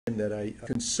that I'm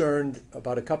concerned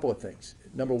about a couple of things.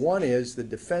 Number one is the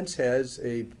defense has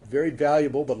a very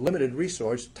valuable but limited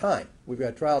resource, time. We've got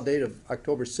a trial date of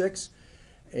October 6th,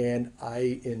 and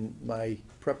in my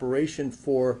preparation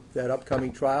for that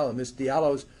upcoming trial, and Ms.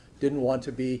 Diallo's didn't want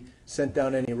to be sent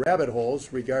down any rabbit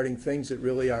holes regarding things that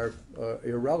really are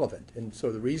irrelevant. And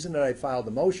so the reason that I filed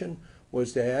the motion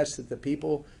was to ask that the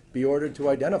people be ordered to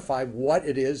identify what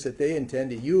it is that they intend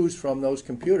to use from those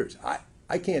computers.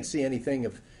 I can't see anything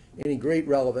of any great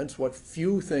relevance. What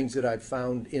few things that I've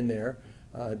found in there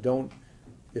don't.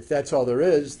 If that's all there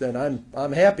is, then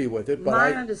I'm happy with it. But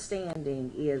my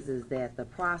understanding is that the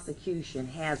prosecution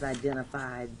has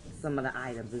identified some of the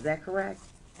items. Is that correct?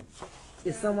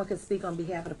 If someone could speak on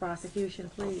behalf of the prosecution,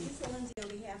 please. Mr. Lindsay, on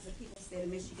behalf of the people of the state of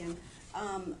Michigan,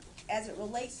 as it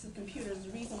relates to the computers,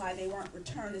 the reason why they weren't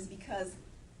returned is because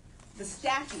the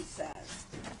statute says,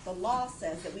 the law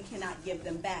says that we cannot give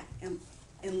them back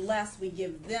unless we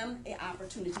give them an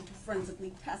opportunity to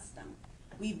forensically test them.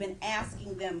 We've been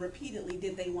asking them repeatedly,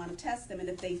 did they want to test them, and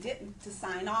if they didn't, to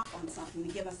sign off on something,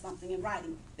 to give us something in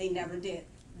writing. They never did.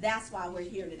 That's why we're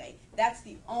here today. That's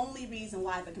the only reason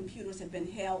why the computers have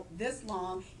been held this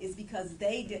long, is because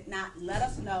they did not let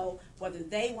us know whether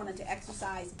they wanted to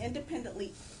exercise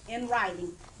independently in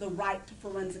writing the right to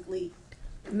forensically.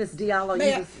 Ms.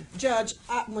 Diallo, Judge,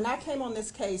 when I came on this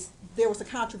case, there was a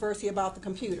controversy about the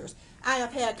computers. I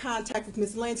have had contact with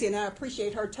Ms. Lindsay, and I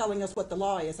appreciate her telling us what the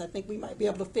law is. I think we might be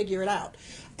able to figure it out.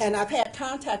 And I've had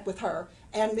contact with her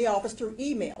and the office through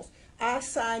emails. I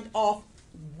signed off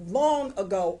long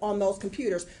ago on those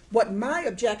computers. What my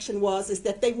objection was is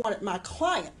that they wanted my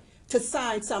client to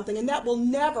sign something, and that will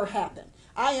never happen.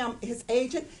 I am his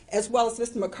agent, as well as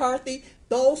Mr. McCarthy.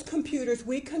 Those computers,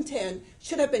 we contend,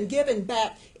 should have been given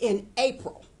back in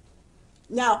April.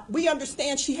 Now, we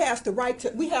understand we have the right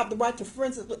to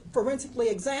forensically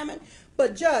examine,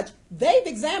 but Judge, they've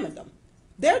examined them.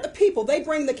 They're the people, they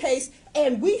bring the case,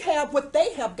 and we have what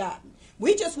they have gotten.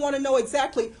 We just want to know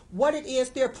exactly what it is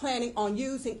they're planning on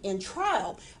using in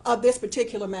trial of this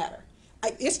particular matter.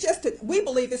 It's just that we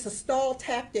believe it's a stall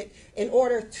tactic in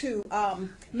order to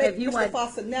make Mr.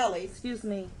 Fasanelli. Excuse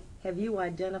me. Have you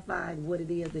identified what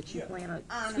it is that you plan on?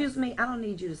 Excuse me. I don't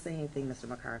need you to say anything, Mr.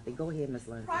 McCarthy. Go ahead, Ms.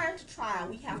 Lindsay. Prior to trial,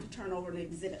 we have to turn over an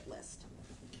exhibit list.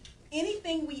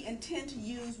 Anything we intend to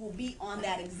use will be on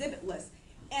that exhibit list.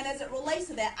 And as it relates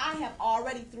to that, I have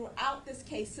already throughout this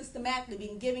case systematically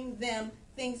been giving them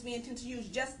things we intend to use.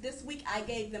 Just this week, I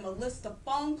gave them a list of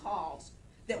phone calls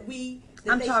that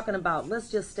I'm talking about,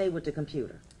 let's just stay with the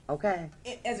computer, okay?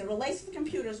 As it relates to the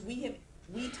computers, we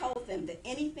told them that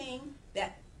anything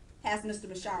that has Mr.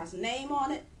 Bashara's name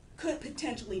on it could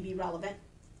potentially be relevant.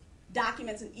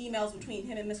 Documents and emails between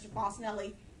him and Mr.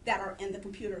 Fasanelli that are in the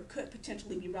computer could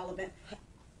potentially be relevant.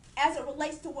 As it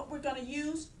relates to what we're going to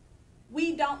use,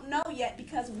 we don't know yet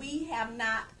because we have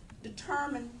not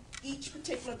determined each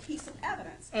particular piece of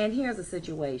evidence. And here's the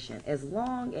situation. As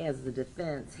long as the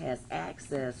defense has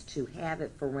access to have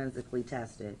it forensically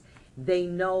tested, they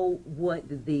know what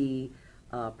the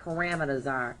parameters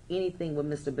are. Anything with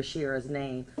Mr. Bashara's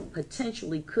name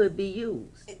potentially could be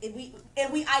used.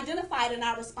 And we identified in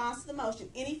our response to the motion,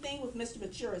 anything with Mr.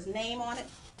 Bashara's name on it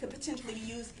could potentially be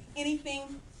used. Anything,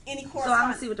 any correspondence. So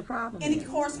I don't see what the problem is. Any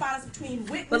correspondence between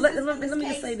witnesses. But let me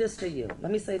just say this to you.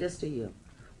 Let me say this to you.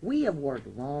 We have worked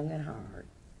long and hard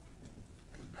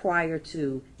prior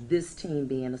to this team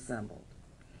being assembled.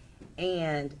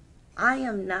 And I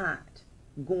am not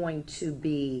going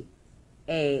to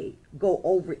go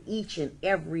over each and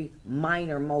every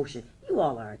minor motion. You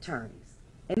all are attorneys.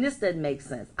 And this doesn't make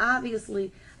sense.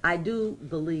 Obviously, I do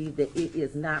believe that it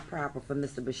is not proper for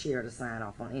Mr. Bashara to sign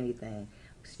off on anything.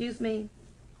 Excuse me?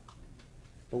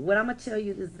 But what I'm going to tell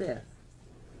you is this.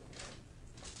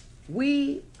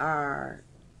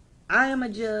 I am a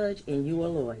judge and you a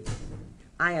lawyer.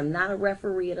 I am not a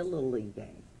referee at a Little League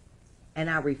game. And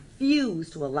I refuse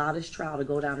to allow this trial to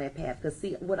go down that path. Because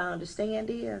see, what I understand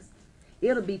is,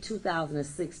 it'll be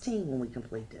 2016 when we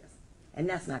complete this. And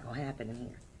that's not going to happen in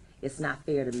here. It's not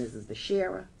fair to Mrs.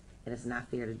 Bashara, and it's not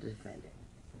fair to the defendant.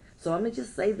 So I'm going to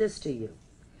just say this to you.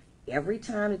 Every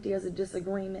time that there's a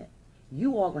disagreement,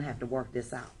 you all going to have to work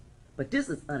this out. But this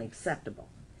is unacceptable.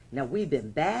 Now, we've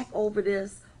been back over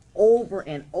this over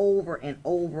and over and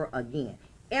over again.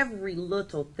 Every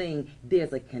little thing,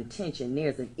 there's a contention,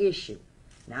 there's an issue.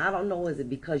 Now, I don't know, is it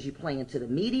because you're playing to the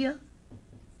media?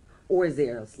 Or is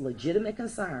there a legitimate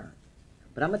concern?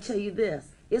 But I'm going to tell you this.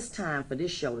 It's time for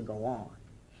this show to go on.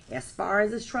 As far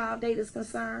as this trial date is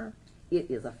concerned, it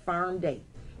is a firm date.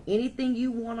 Anything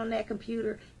you want on that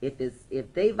computer,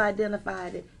 if they've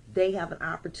identified it, they have an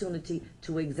opportunity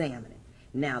to examine it.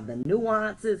 Now the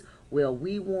nuances, well,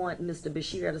 we want Mr.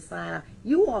 Bashir to sign out.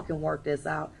 You all can work this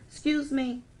out. Excuse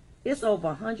me, it's over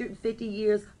 150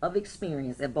 years of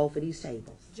experience at both of these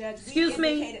tables. Judge, we Excuse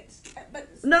me. indicated- but-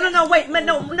 No, wait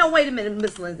a minute,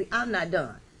 Miss Lindsay, I'm not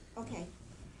done. Okay.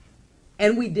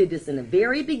 And we did this in the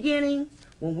very beginning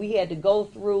when we had to go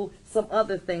through some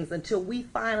other things until we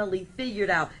finally figured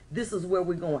out this is where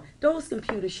we're going. Those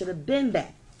computers should have been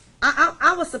back.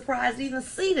 I was surprised to even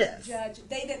see this. Judge,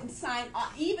 they didn't sign,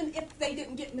 even if they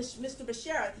didn't get Mr.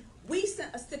 Bashara, we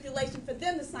sent a stipulation for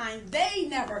them to sign.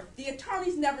 The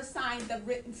attorneys never signed the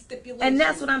written stipulation. And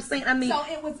that's what I'm saying. I mean, So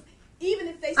it was, even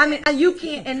if they said. I mean, you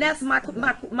can't, and that's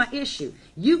my issue.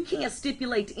 You can't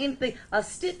stipulate to anything. A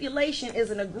stipulation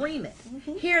is an agreement.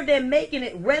 Here they're making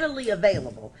it readily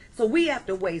available. So we have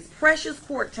to waste precious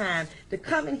court time to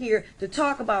come in here to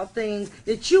talk about things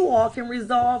that you all can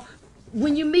resolve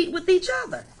when you meet with each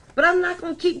other. But I'm not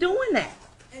going to keep doing that.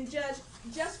 And Judge,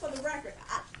 just for the record,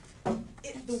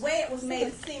 the way it was made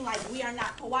it seem like we are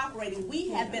not cooperating.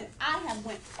 I have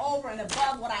went over and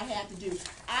above what I had to do.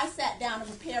 I sat down and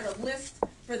prepared a list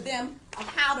for them of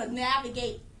how to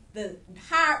navigate the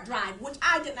hard drive, which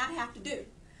I did not have to do.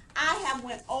 I have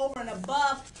went over and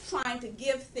above trying to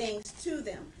give things to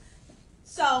them.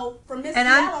 So for Ms.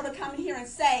 Gallo to come in here and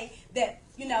say that,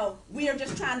 we are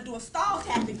just trying to do a stall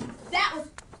tactic, that was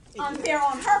unfair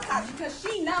on her part, because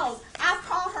she knows I've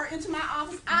called her into my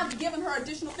office. I've given her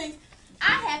additional things.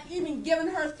 I have even given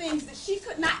her things that she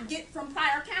could not get from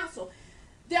prior counsel.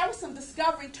 There was some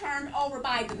discovery turned over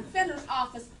by the defender's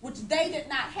office, which they did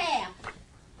not have.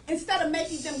 Instead of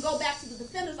making them go back to the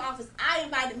defender's office, I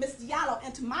invited Ms. Diallo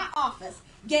into my office,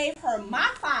 gave her my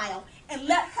file, and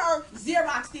let her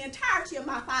Xerox the entirety of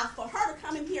my file for her to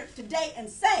come in here today and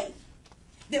say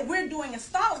that we're doing a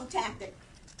stalling tactic.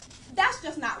 That's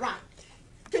just not right.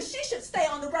 Because she should stay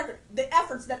on the record, the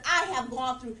efforts that I have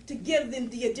gone through to give them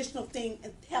the additional thing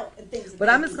and help and things. But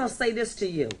I'm just going to say this to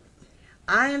you.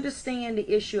 I understand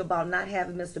the issue about not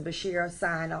having Mr. Bashir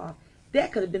sign off.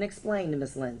 That could have been explained to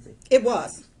Ms. Lindsay. It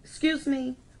was. Excuse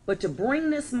me, but to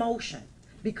bring this motion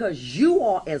because you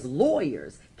all as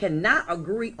lawyers cannot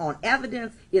agree on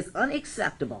evidence is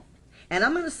unacceptable. And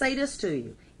I'm going to say this to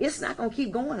you. It's not going to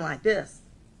keep going like this.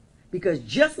 Because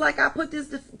just like I put this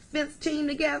defense team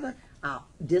together, I'll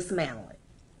dismantle it.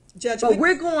 Judge, but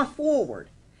we're going forward.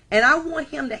 And I want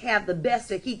him to have the best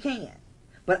that he can.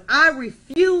 But I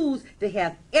refuse to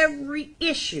have every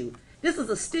issue. This is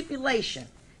a stipulation.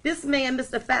 This man,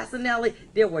 Mr. Fasinelli,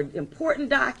 there were important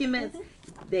documents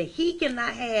that he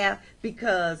cannot have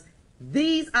because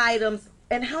these items,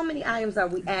 and how many items are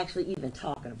we actually even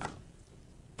talking about?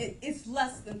 It's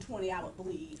less than 20, I would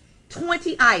believe.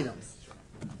 20 items.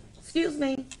 Excuse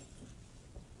me.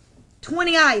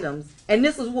 20 items. And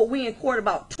this is what we in court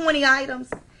about, 20 items.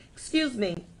 Excuse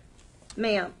me,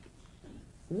 ma'am.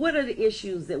 What are the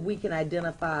issues that we can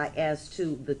identify as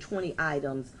to the 20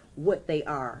 items, what they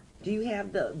are? Do you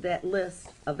have that list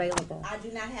available? I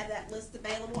do not have that list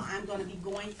available. I'm going to be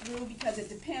going through because it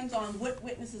depends on what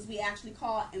witnesses we actually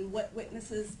call and what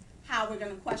witnesses, how we're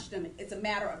going to question them. It's a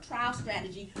matter of trial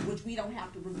strategy, which we don't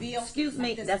have to reveal. Excuse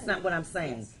me, that's not what I'm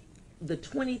saying. Yes. The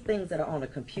 20 things that are on a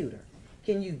computer,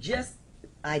 can you just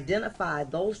identify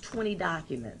those 20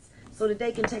 documents so that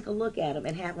they can take a look at them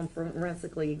and have them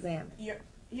forensically examined?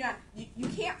 You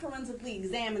can't forensically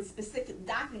examine specific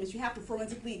documents. You have to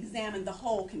forensically examine the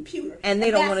whole computer. And they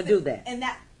don't want to do that. And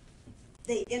that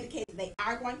they indicate that they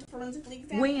are going to forensically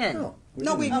examine. When?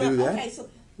 No, we didn't do that. Okay, so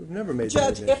We've never made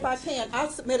Judge, that if I can, I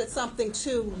submitted something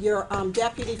to your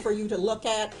deputy for you to look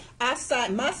at. I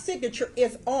signed, my signature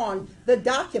is on the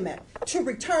document to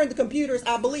return the computers,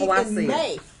 I believe, in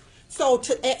May. So,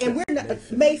 and we're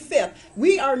not, May 5th.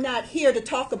 We are not here to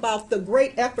talk about the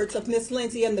great efforts of Ms.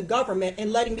 Lindsay and the government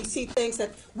and letting me see things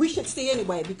that we should see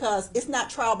anyway, because it's not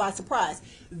trial by surprise.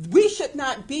 We should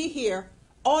not be here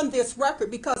on this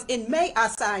record because in May I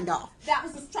signed off. that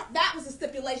was a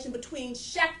stipulation between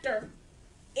Schechter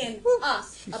and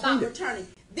us about returning.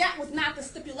 That was not the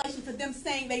stipulation for them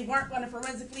saying they weren't going to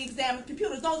forensically examine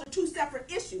computers. Those are two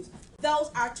separate issues.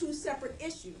 Those are two separate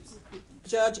issues.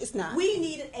 Judge, it's not. We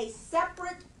needed a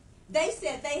separate, they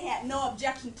said they had no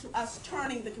objection to us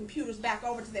turning the computers back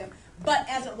over to them. But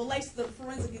as it relates to the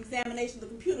forensic examination of the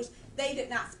computers, they did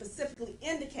not specifically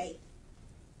indicate.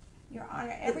 Your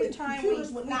Honor, every the time computers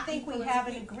we would not think be we have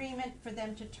an forensically- agreement for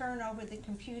them to turn over the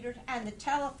computers and the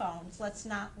telephones, let's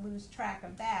not lose track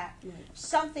of that,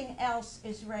 something else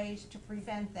is raised to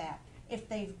prevent that. If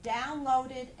they've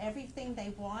downloaded everything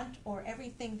they want or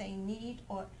everything they need,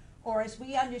 or as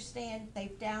we understand,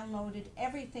 they've downloaded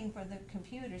everything for the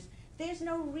computers, there's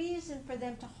no reason for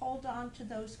them to hold on to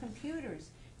those computers.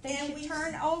 They And should we-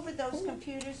 turn over those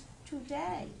computers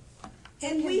today. They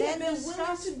And can we have then been willing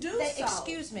discuss- to do they- so.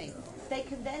 Excuse me, they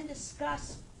can then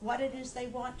discuss what it is they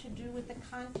want to do with the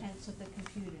contents of the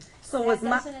computer. So That it's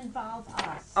my- doesn't involve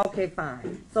us. Okay,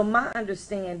 fine. So my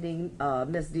understanding,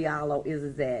 Ms. Diallo,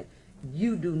 is that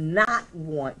you do not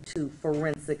want to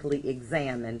forensically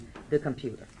examine the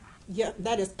computer. Yeah,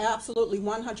 that is absolutely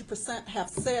 100% have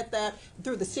said that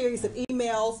through the series of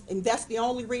emails, and that's the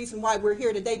only reason why we're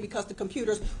here today, because the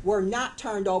computers were not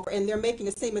turned over, and they're making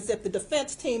it seem as if the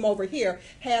defense team over here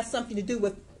has something to do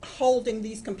with holding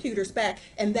these computers back,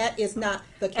 and that is not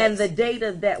the case. And the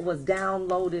data that was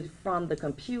downloaded from the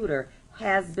computer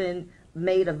has been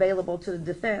made available to the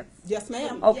defense? Yes,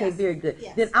 ma'am. Okay, Yes, very good.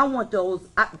 yes. Then I want those,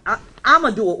 I'm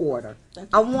gonna do an order.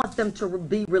 I want them to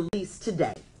be released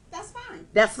today. That's fine.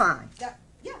 That's fine. Yeah,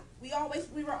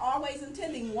 we were always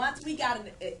intending, once we got an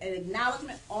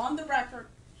acknowledgement on the record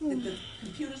that the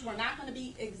computers were not gonna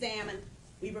be examined,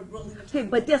 we were willing to. Okay,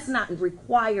 but that's not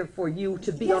required for you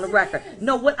to be on the Yes, it record. is.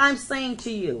 No, what I'm saying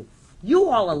to you, you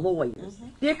all are lawyers.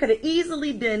 There could have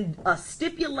easily been a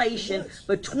stipulation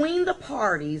between the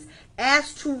parties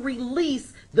as to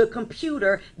release the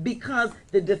computer because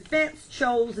the defense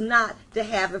chose not to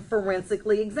have it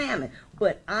forensically examined.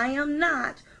 But I am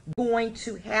not going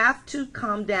to have to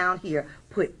come down here,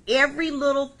 put every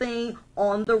little thing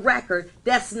on the record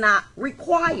that's not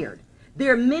required.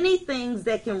 There are many things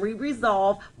that can be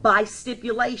resolved by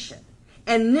stipulation,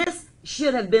 and this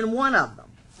should have been one of them.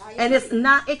 And it's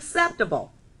not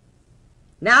acceptable.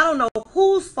 Now, I don't know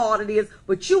whose fault it is,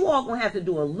 but you all going to have to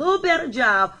do a little better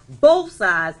job, both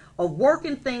sides, of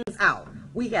working things out.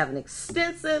 We have an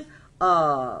extensive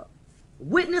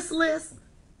witness list.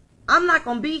 I'm not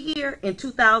going to be here in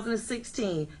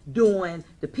 2016 doing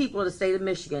the people of the state of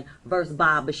Michigan versus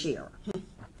Bob Bashara.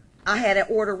 I had that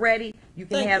order ready. You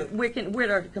can Thank have, you.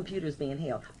 where are the computers being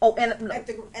held? Oh, and At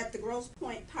the Grosse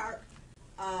Pointe Park,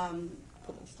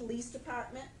 police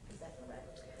department, is that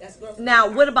correct? That's Grosse Pointe now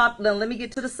Park. what about, now let me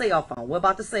get to the cell phone. What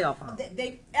about the cell phone?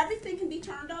 Everything can be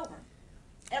turned over.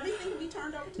 Everything can be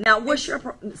turned over to. Now, what's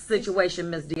your situation,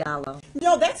 Ms. Diallo?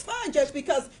 No, that's fine, Judge,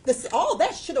 because all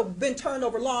that should have been turned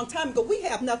over a long time ago. We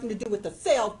have nothing to do with the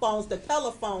cell phones, the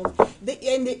telephones,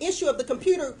 and the issue of the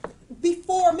computer.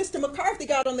 Before Mr. McCarthy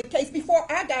got on the case, before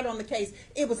I got on the case,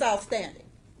 it was outstanding.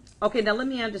 Okay, now let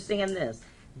me understand this.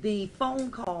 The phone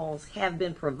calls have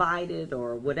been provided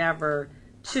or whatever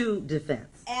to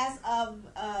defense. As of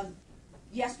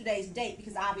yesterday's date,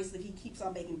 because obviously he keeps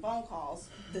on making phone calls,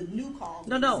 the new calls.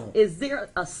 No. Is there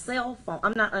a cell phone?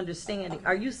 I'm not understanding.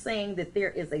 Are you saying that there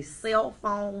is a cell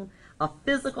phone, a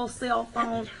physical cell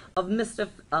phone of Mr.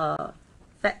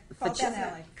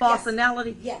 Falsinelli.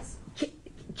 Falsinelli? Yes.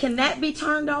 Can that be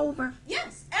turned over?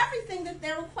 Yes, everything that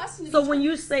they're requesting. to So be when turned-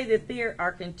 you say that there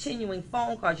are continuing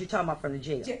phone calls, you're talking about from the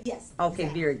jail? Yes. Okay,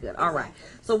 exactly, very good. All right.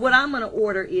 exactly. So what I'm going to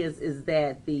order is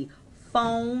that the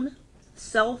phone,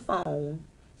 cell phone,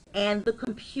 and the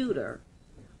computer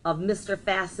of Mr.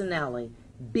 Fasinelli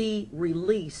be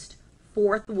released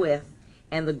forthwith.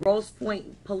 And the Grosse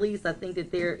Pointe Police, I think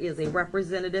that there is a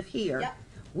representative here. Yep.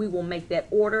 We will make that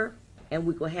order, and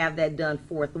we will have that done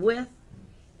forthwith.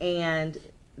 And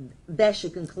that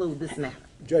should conclude this matter.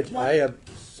 Judge, I have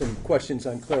some questions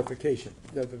on clarification.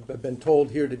 I've been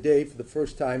told here today for the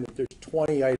first time that there's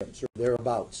 20 items or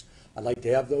thereabouts. I'd like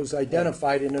to have those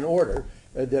identified in an order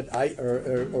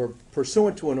or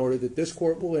pursuant to an order that this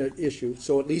court will issue,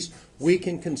 so at least we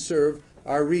can conserve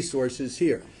our resources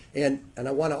here. And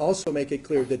I want to also make it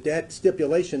clear that that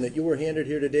stipulation that you were handed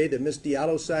here today, that Ms.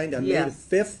 Diallo signed on May the Yes.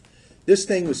 5th, this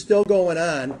thing was still going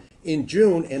on in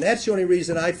June, and that's the only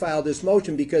reason I filed this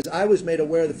motion, because I was made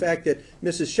aware of the fact that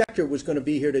Mrs. Schechter was going to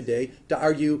be here today to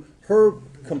argue her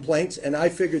complaints, and I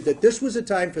figured that this was a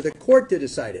time for the court to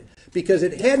decide it, because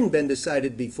it hadn't been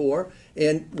decided before.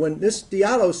 And when Ms.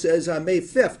 Diallo says on May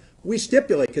 5th, we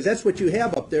stipulate, because that's what you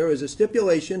have up there, is a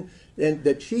stipulation and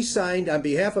that she signed on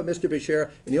behalf of Mr.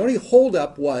 Bashara, and the only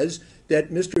holdup was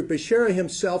that Mr. Bashara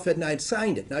himself had not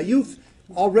signed it. Now, you've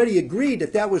already agreed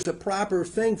that that was the proper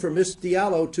thing for Ms.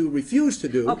 Diallo to refuse to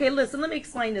do. Okay, listen, let me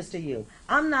explain this to you.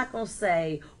 I'm not going to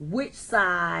say which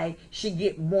side should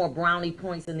get more brownie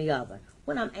points than the other.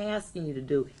 What I'm asking you to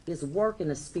do is work in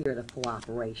the spirit of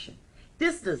cooperation.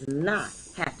 This does not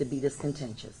have to be this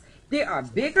contentious. There are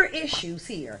bigger issues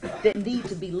here that need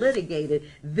to be litigated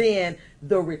than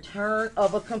the return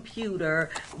of a computer.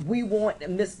 We want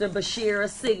Mr.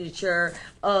 Bashira's signature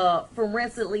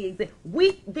forensically.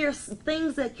 There's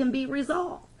things that can be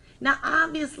resolved. Now,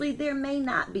 obviously, there may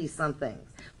not be some things,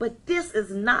 but this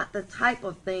is not the type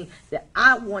of thing that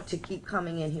I want to keep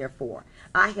coming in here for.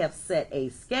 I have set a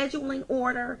scheduling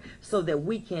order so that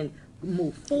we can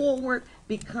move forward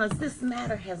because this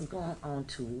matter has gone on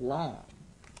too long.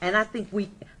 And I think we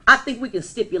can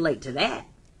stipulate to that.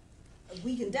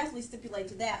 We can definitely stipulate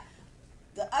to that.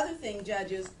 The other thing,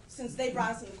 judges, since they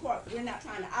brought us in the court, we're not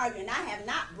trying to argue, and I have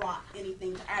not brought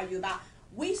anything to argue about.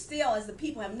 We still, as the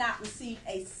people, have not received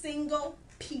a single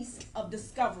piece of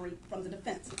discovery from the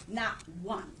defense. Not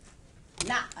one.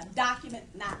 Not a document,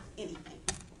 not anything.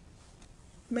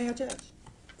 Mayor Judge,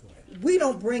 we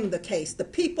don't bring the case. The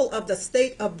people of the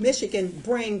state of Michigan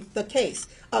bring the case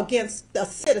against a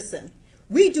citizen.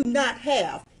 We do not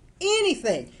have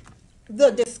anything.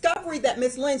 The discovery that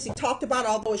Ms. Lindsay talked about,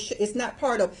 although it's not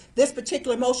part of this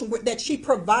particular motion that she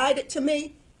provided to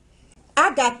me,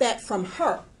 I got that from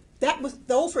her.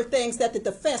 Those were things that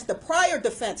the prior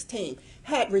defense team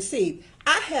had received.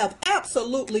 I have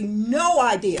absolutely no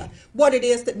idea what it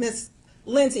is that Ms.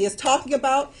 Lindsay is talking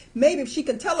about. Maybe if she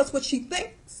can tell us what she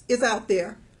thinks is out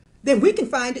there, then we can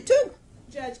find it too.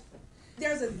 Judge,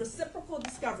 there's a reciprocal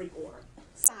discovery order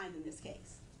signed in this case.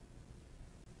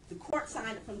 The court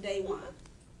signed it from day one.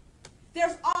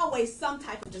 There's always some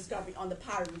type of discovery on the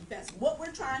part of the defense. What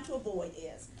we're trying to avoid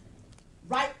is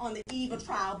right on the eve of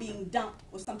trial being dumped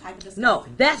with some type of discovery. No,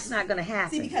 that's not going to happen.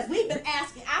 See, because we've been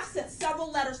asking, I've sent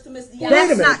several letters to Ms. Diaz. Wait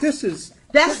a minute, not-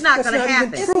 that's not gonna even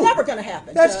happen. It's true. never going to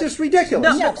happen. That's Judge. just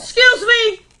ridiculous. No, excuse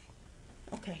me.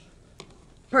 Okay.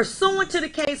 Pursuant to the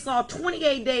case law,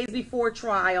 28 days before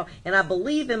trial, and I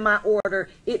believe in my order,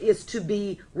 it is to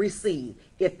be received.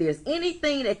 If there's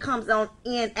anything that comes on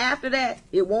in after that,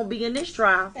 it won't be in this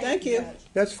trial. Thank you. Judge.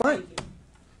 That's fine.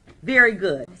 Very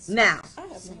good. Now, I have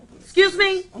no- excuse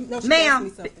me, No, she asked me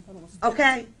ma'am. something. Hold on.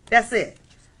 Okay, that's it.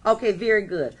 Okay, very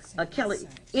good. Kelly,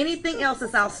 anything else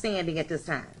that's outstanding at this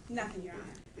time? Nothing, Your Honor.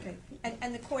 Okay.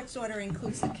 And the court's order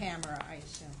includes the camera, I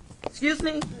assume. Excuse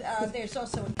me? There's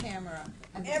also a camera.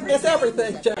 It's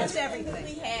everything, Judge. It's Everything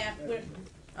everything. we have, we're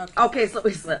Okay, so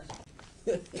Camera.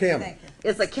 Thank you.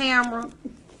 it's a camera,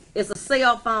 it's a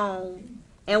cell phone,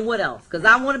 and what else? Because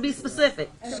I want to be specific.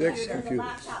 Six a computers.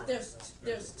 laptop.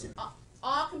 There's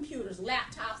all computers,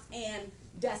 laptops and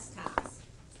desktops,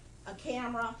 a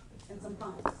camera and some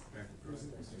phones.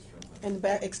 And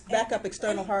backup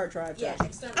external hard drive, Judge. Yeah,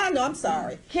 external. I know, I'm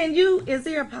sorry. Is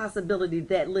there a possibility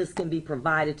that list can be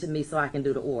provided to me so I can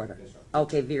do the order?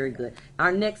 Okay, very good.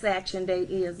 Our next action date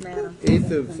is, madam?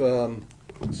 8th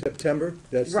of September,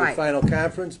 that's the Right. final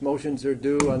conference. Motions are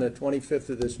due on the 25th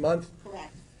of this month.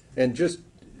 Correct. And just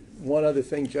one other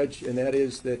thing, Judge, and that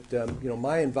is that,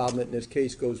 my involvement in this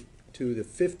case goes to the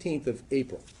 15th of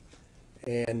April.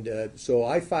 And so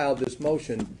I filed this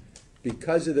motion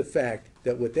because of the fact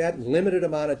that with that limited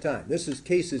amount of time, this is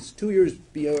cases 2 years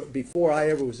before I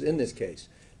ever was in this case,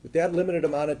 with that limited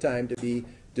amount of time to be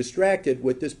distracted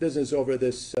with this business over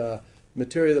this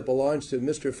material that belongs to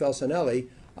Mr. Felsinelli,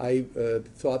 I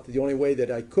thought that the only way that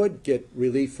I could get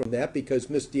relief from that, because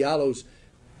Ms. Diallo's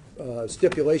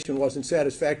stipulation wasn't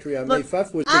satisfactory on May Look,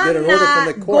 5th, was to get an order from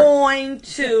the I'm not court. going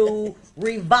to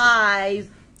revise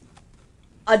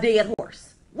a dead horse.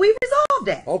 We resolved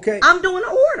that. Okay. I'm doing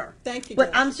an order. Thank you, But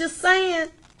Judge. I'm just saying,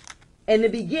 in the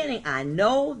beginning, I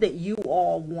know that you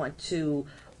all want to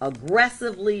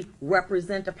aggressively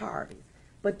represent the parties,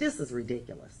 but this is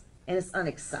ridiculous and it's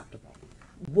unacceptable.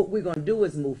 What we're going to do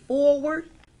is move forward.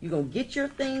 You're going to get your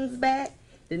things back.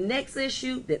 The next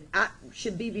issue that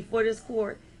should be before this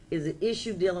court is an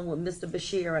issue dealing with Mr.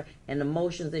 Bashara and the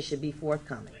motions that should be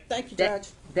forthcoming. Thank you, That-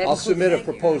 Judge. that I'll includes- submit a Thank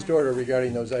you. proposed order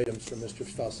regarding those items for Mr.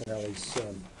 Felsinelli's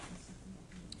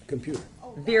computer.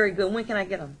 Very good. When can I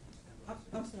get them?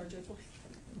 I'm sorry, Judge.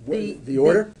 The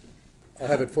order? I'll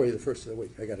have it for you the first of the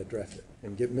week. I got to draft it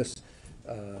and get Miss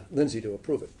Lindsay to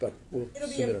approve it, but we'll It'll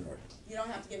be submit an order. You don't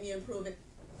have to get me to approve it.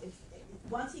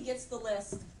 Once he gets the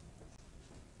list,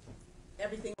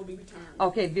 everything will be returned.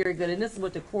 Okay, very good. And this is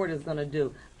what the court is going to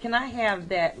do. Can I have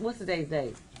that? What's today's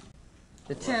date?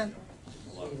 The 10th?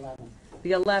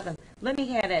 The 11th. Let me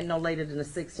have that no later than the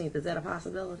 16th. Is that a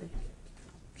possibility?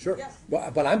 Sure. Yes.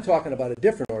 But I'm talking about a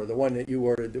different order, the one that you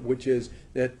ordered, which is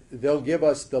that they'll give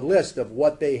us the list of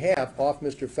what they have off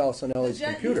Mr. Felsinelli's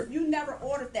Judge, computer. You never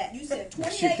ordered that. You said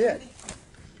Yes, 28. you did.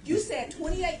 You said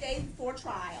 28 days before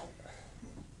trial,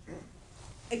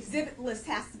 exhibit list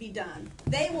has to be done.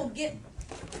 They will get.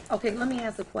 Okay, let me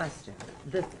ask a question.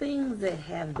 The things that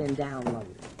have been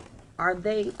downloaded, are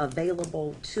they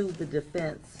available to the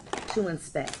defense to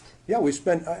inspect? Yeah, we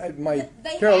spent, my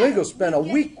They paralegal have. spent a We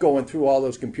get- week going through all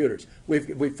those computers.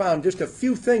 We found just a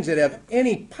few things that have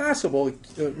any possible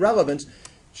relevance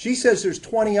She says there's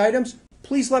 20 items.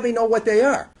 Please let me know what they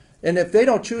are. And if they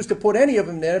don't choose to put any of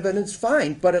them in evidence,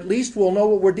 fine, but at least we'll know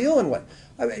what we're dealing with.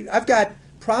 I mean, I've got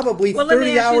probably Well, let me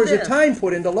 30 ask you hours of this. time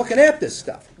put into looking at this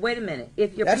stuff. Wait a minute.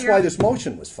 If your That's why this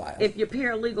motion was filed. if your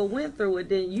paralegal went through it,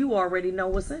 then you already know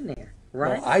what's in there,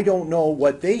 right? Well, I don't know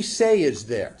what they say is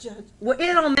there. Judge, Well, it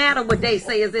don't matter what they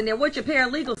say is in there. What your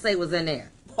paralegal say was in there.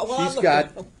 well, I She's look got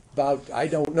at them. about, I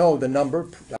don't know the number,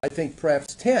 I think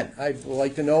perhaps 10. I'd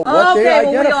like to know what they Okay,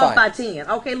 well, we off by identify.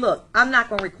 10. Okay, look, I'm not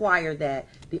going to require that.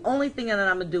 The only thing that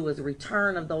I'm going to do is a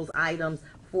return of those items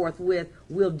forthwith.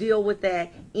 We'll deal with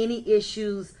that. Any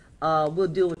issues, we'll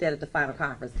deal with that at the final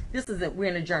conference. This is it. We're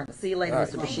in adjournment. See you later, All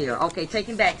Mr. right. Bashir. Okay, take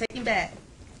him back. Take him back.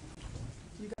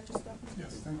 You got your stuff?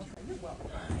 Yes, thank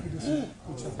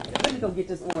Let me go get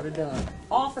this order done.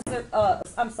 Officer,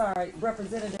 I'm sorry,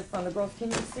 representative from the Grove,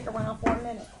 can you stick around for a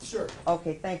minute? Sure.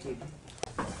 Okay, thank you.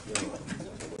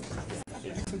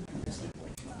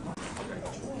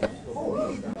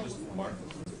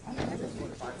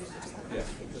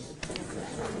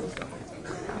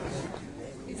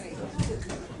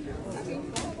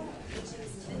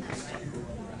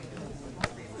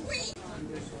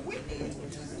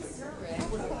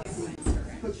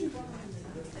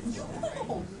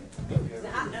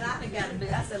 And I done got a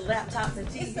bit, I said laptops and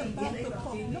TV.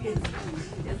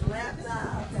 It's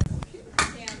laptops.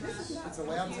 It's a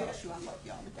laptop.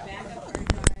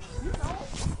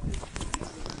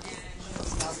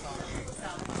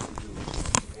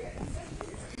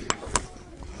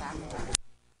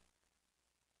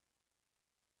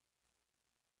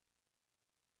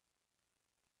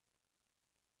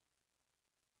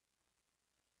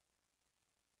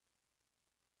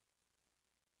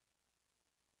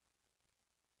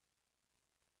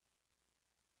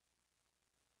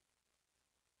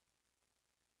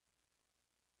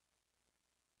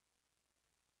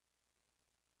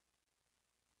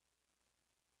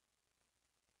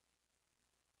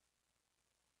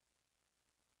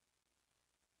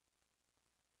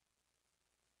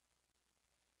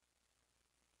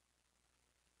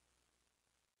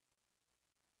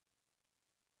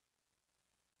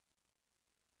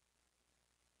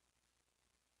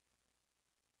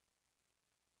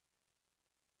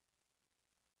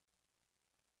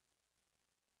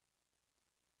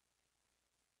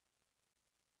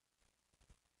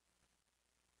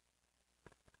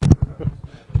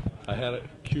 I had a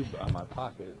cube on my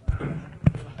pocket,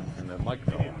 and the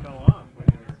microphone.